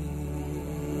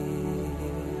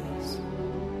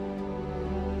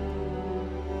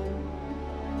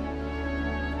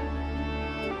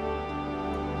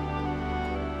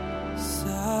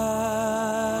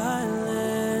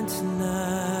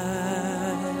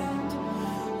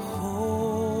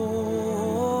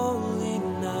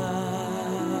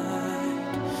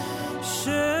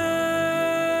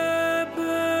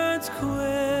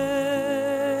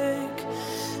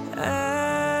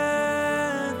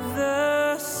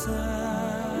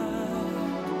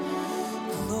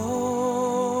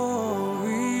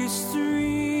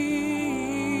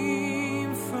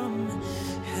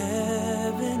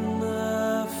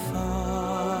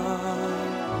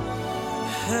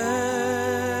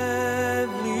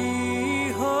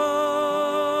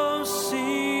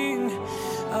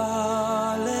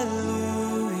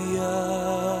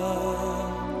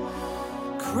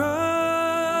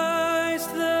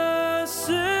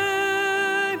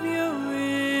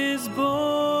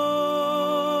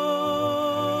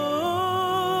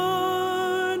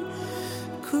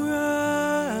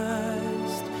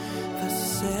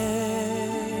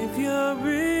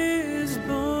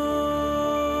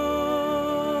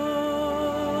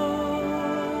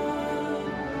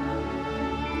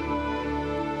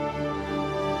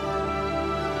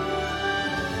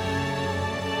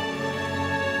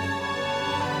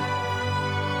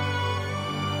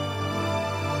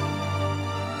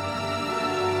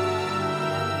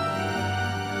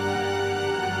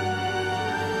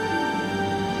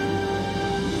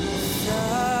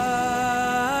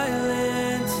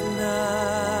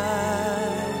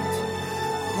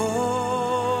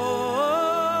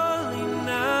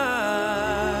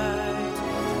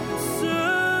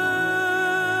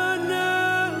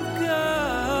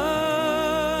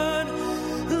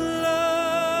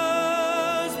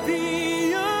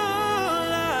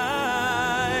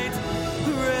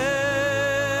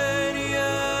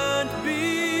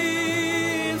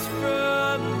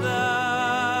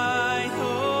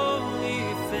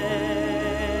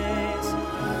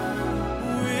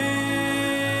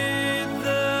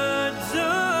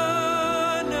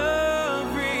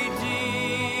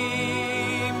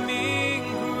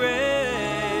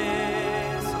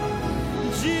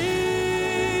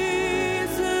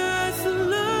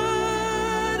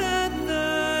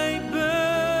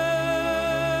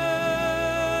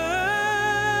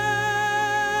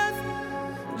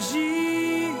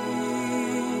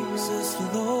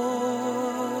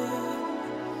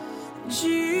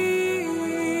 Jesus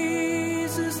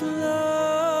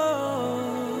love,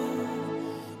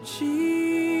 Jesus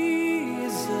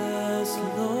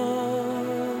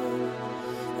Lord,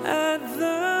 at thy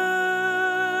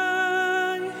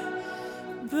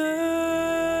birth.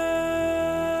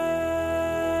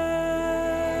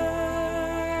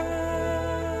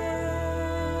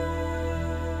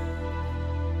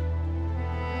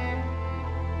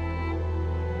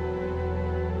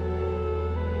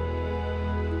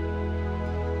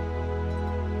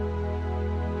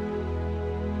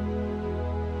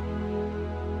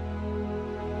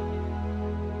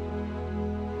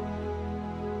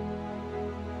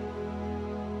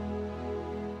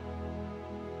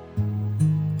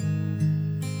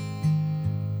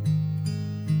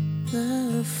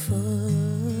 The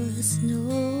first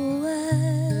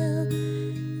Noel,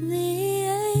 the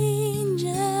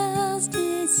angels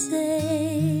did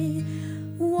say,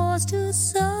 was to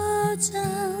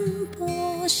certain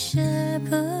poor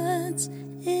shepherds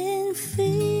in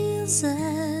fields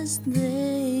as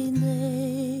they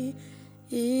lay,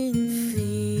 in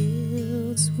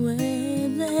fields where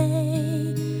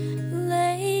they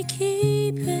lay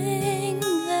keeping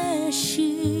their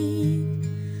sheep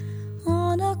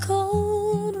on a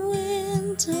cold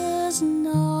winter's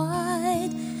night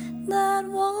that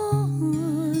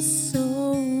was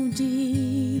so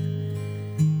deep.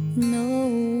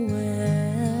 Noel,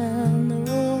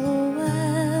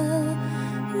 Noel,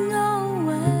 Noel,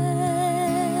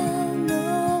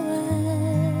 Noel.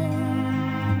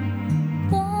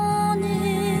 Born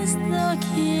is the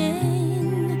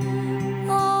King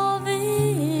of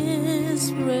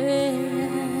Israel.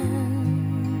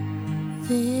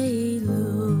 They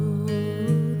looked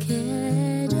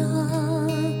up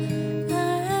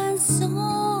and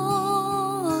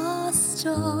saw a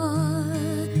star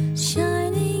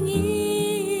shining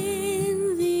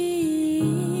in the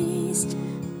east,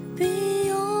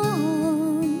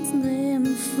 beyond them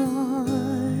far,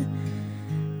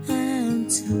 and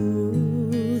to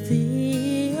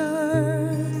the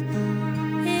earth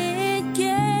it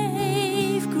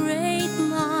gave great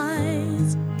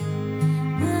light.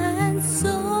 And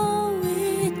so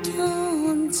it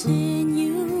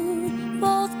continued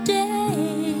both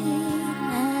day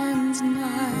and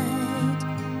night.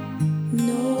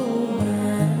 Noel,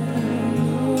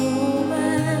 Noel,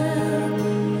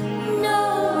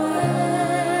 Noel,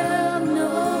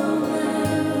 Noel.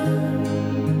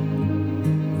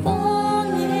 Born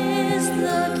is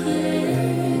the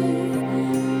King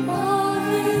of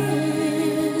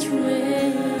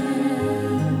Israel.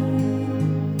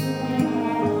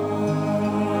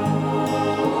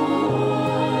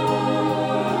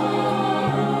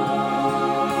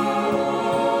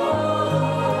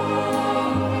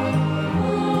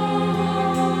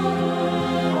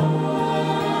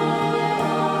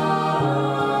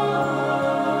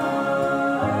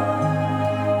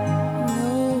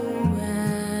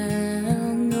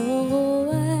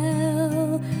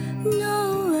 Noel,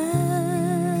 Noel,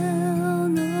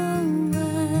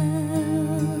 Noel.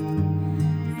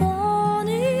 Born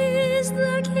is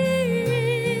the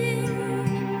King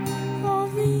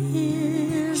of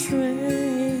Israel.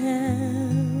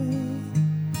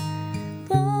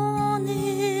 Born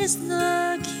is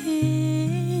the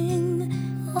King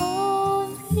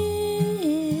of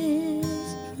Israel.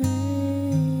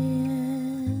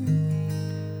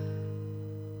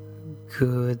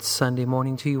 Good Sunday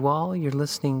morning to you all. You're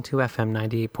listening to FM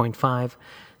 98.5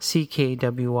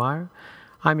 CKWR.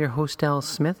 I'm your host, Al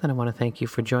Smith, and I want to thank you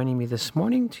for joining me this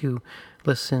morning to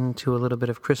listen to a little bit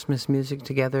of Christmas music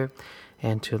together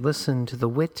and to listen to the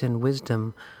wit and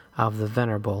wisdom of the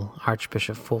Venerable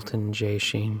Archbishop Fulton J.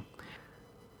 Sheen.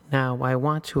 Now, I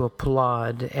want to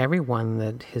applaud everyone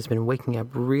that has been waking up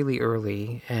really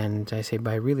early, and I say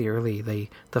by really early, the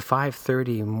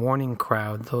 5:30 morning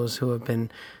crowd, those who have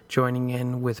been joining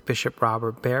in with Bishop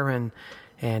Robert Barron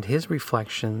and his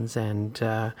reflections. And,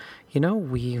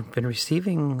 we've been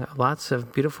receiving lots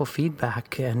of beautiful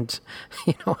feedback. And,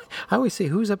 I always say,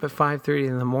 who's up at 5:30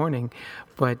 in the morning?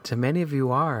 But many of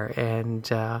you are. And,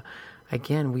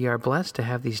 again, we are blessed to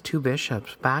have these two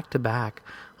bishops back to back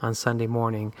on Sunday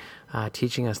morning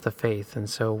teaching us the faith. And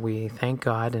so we thank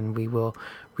God, and we will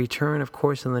return, of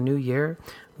course, in the new year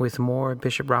with more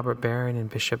Bishop Robert Barron and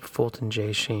Bishop Fulton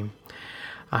J. Sheen.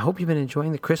 I hope you've been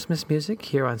enjoying the Christmas music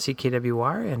here on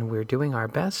CKWR, and we're doing our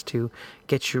best to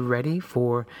get you ready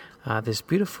for this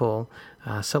beautiful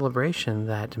celebration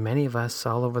that many of us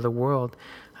all over the world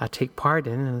take part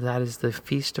in, and that is the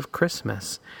Feast of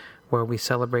Christmas, where we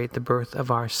celebrate the birth of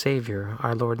our Savior,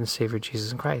 our Lord and Savior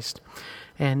Jesus Christ.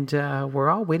 And we're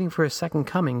all waiting for His second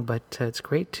coming, but it's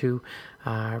great to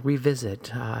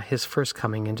revisit His first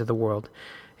coming into the world.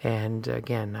 And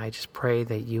again, I just pray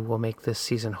that you will make this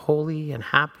season holy and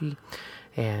happy,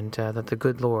 and that the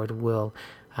good Lord will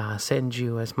send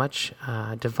you as much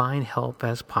divine help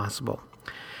as possible.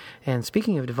 And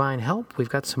speaking of divine help, we've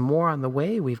got some more on the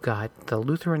way. We've got the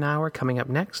Lutheran Hour coming up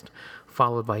next,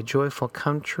 followed by Joyful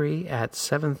Country at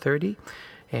 7:30.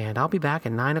 And I'll be back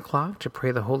at 9 o'clock to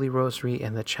pray the Holy Rosary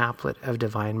and the Chaplet of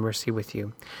Divine Mercy with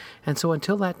you. And so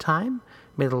until that time,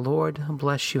 may the Lord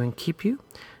bless you and keep you.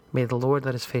 May the Lord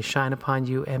let His face shine upon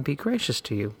you and be gracious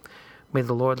to you. May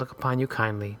the Lord look upon you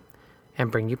kindly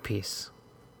and bring you peace.